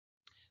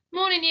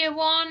morning Year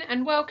 1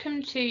 and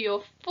welcome to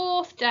your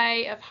 4th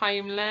day of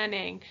home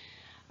learning.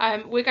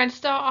 We're going to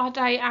start our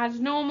day as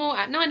normal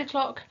at 9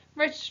 o'clock,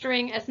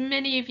 registering as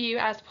many of you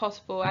as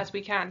possible as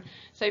we can.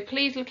 So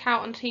please look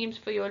out on Teams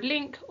for your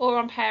link or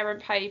on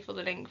Parent Pay for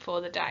the link for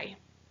the day.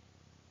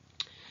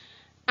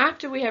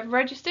 After we have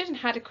registered and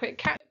had a quick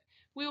catch up,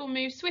 we will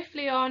move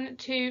swiftly on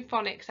to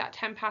phonics at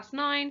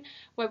 9:10,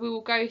 where we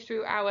will go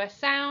through our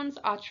sounds,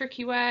 our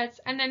tricky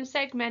words, and then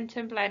segment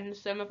and blend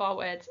some of our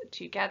words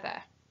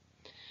together.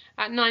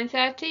 At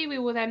 9:30 we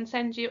will then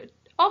send you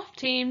off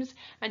Teams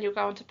and you'll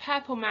go on to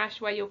Purple Mash,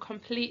 where you'll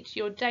complete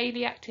your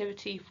daily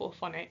activity for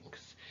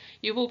phonics.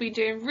 You've all been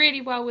doing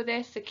really well with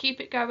this, so keep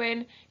it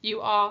going.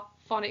 You are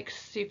phonics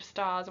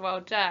superstars.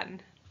 Well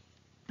done.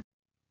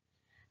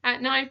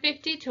 At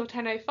 9:50 till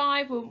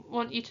 10:05 we'll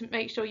want you to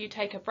make sure you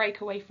take a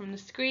break away from the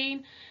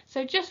screen.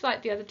 So just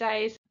like the other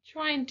days,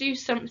 try and do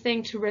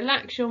something to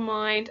relax your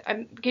mind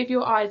and give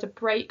your eyes a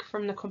break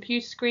from the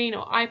computer screen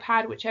or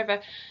iPad,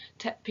 whichever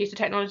piece of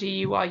technology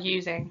you are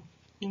using.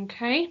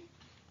 Okay.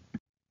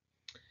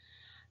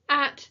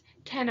 At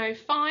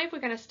 10:05 we're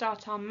going to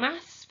start our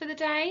maths for the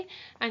day,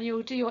 and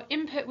you'll do your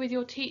input with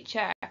your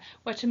teacher,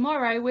 where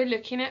tomorrow we're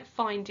looking at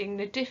finding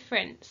the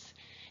difference.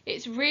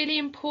 It's really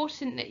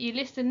important that you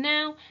listen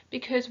now,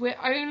 because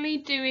we're only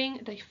doing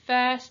the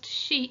first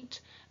sheet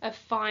of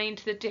Find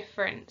the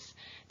Difference.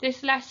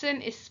 This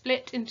lesson is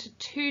split into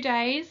 2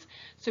 days,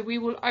 so we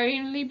will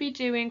only be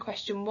doing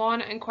question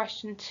 1 and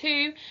question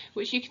 2,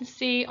 which you can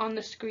see on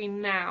the screen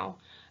now.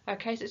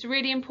 Okay, so it's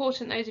really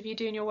important, those of you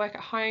doing your work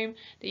at home,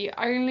 that you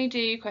only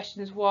do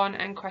questions 1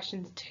 and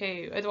questions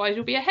 2, otherwise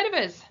you'll be ahead of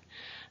us.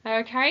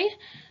 Okay.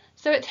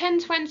 So at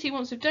 10:20,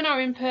 once we've done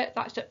our input,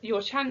 that's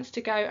your chance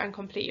to go and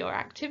complete your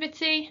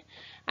activity.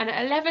 And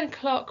at 11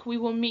 o'clock, we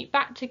will meet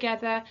back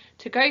together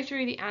to go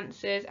through the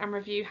answers and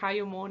review how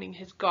your morning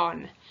has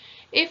gone.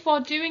 If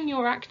while doing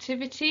your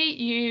activity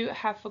you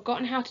have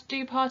forgotten how to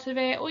do part of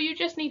it, or you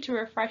just need to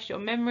refresh your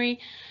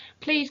memory,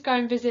 please go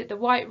and visit the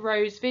White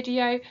Rose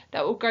video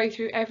that will go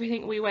through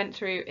everything we went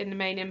through in the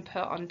main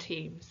input on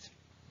Teams.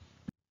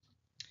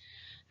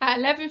 At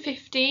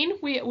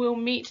 11:15, we will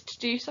meet to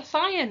do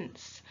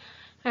science.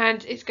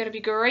 And it's going to be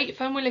great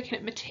fun. We're looking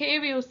at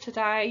materials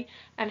today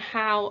and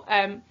how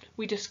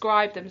we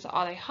describe them. So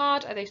are they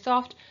hard? Are they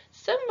soft?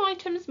 Some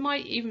items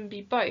might even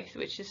be both,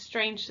 which is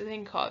strange to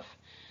think of.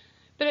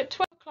 But at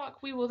 12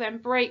 o'clock we will then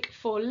break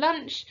for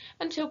lunch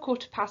until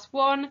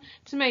 1:15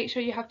 to make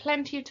sure you have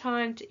plenty of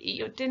time to eat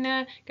your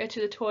dinner, go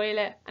to the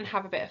toilet and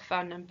have a bit of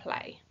fun and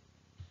play.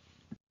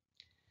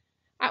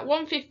 At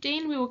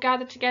 1:15 we will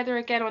gather together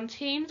again on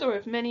Teams, or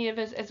as many of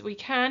us as we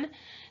can,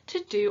 to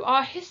do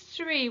our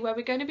history, where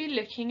we're going to be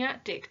looking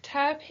at Dick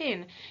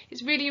Turpin.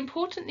 It's really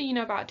important that you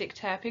know about Dick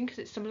Turpin, because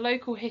it's some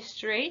local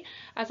history,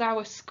 as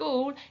our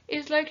school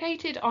is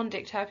located on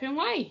Dick Turpin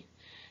Way.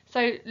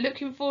 So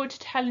looking forward to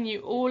telling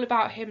you all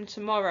about him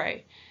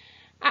tomorrow.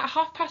 At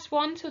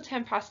 1:30 till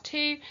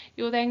 2:10,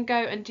 you'll then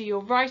go and do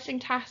your writing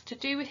task to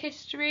do with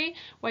history,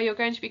 where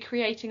you're going to be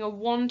creating a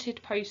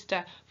wanted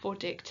poster for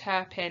Dick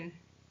Turpin.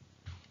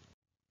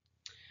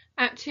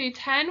 At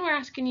 2:10 we're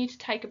asking you to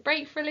take a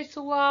break for a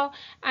little while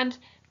and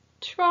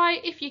try,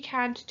 if you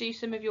can, to do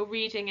some of your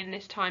reading in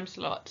this time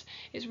slot.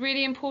 It's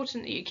really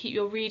important that you keep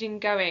your reading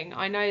going.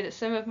 I know that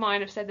some of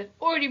mine have said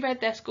they've already read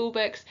their school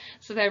books,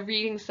 so they're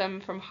reading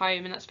some from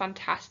home, and that's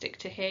fantastic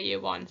to hear, Year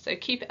 1, so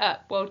keep it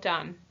up. Well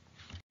done.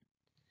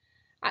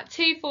 At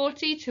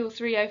 2:40 till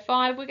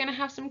 3:05 we're going to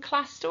have some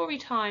class story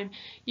time.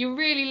 You're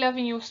really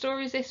loving your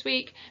stories this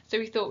week, so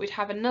we thought we'd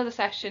have another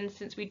session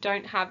since we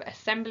don't have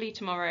assembly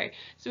tomorrow.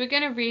 So we're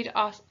going to read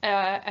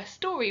a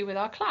story with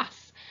our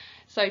class.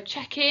 So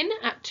check in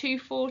at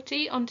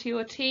 2:40 onto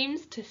your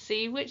Teams to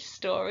see which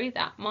story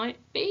that might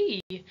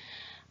be.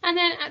 And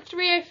then at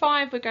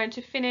 3:05 we're going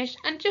to finish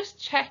and just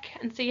check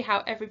and see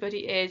how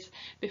everybody is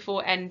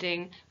before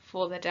ending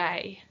for the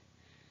day.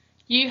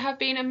 You have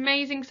been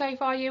amazing so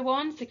far, Year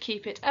 1, so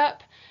keep it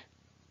up,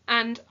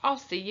 and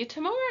I'll see you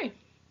tomorrow.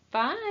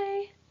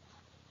 Bye.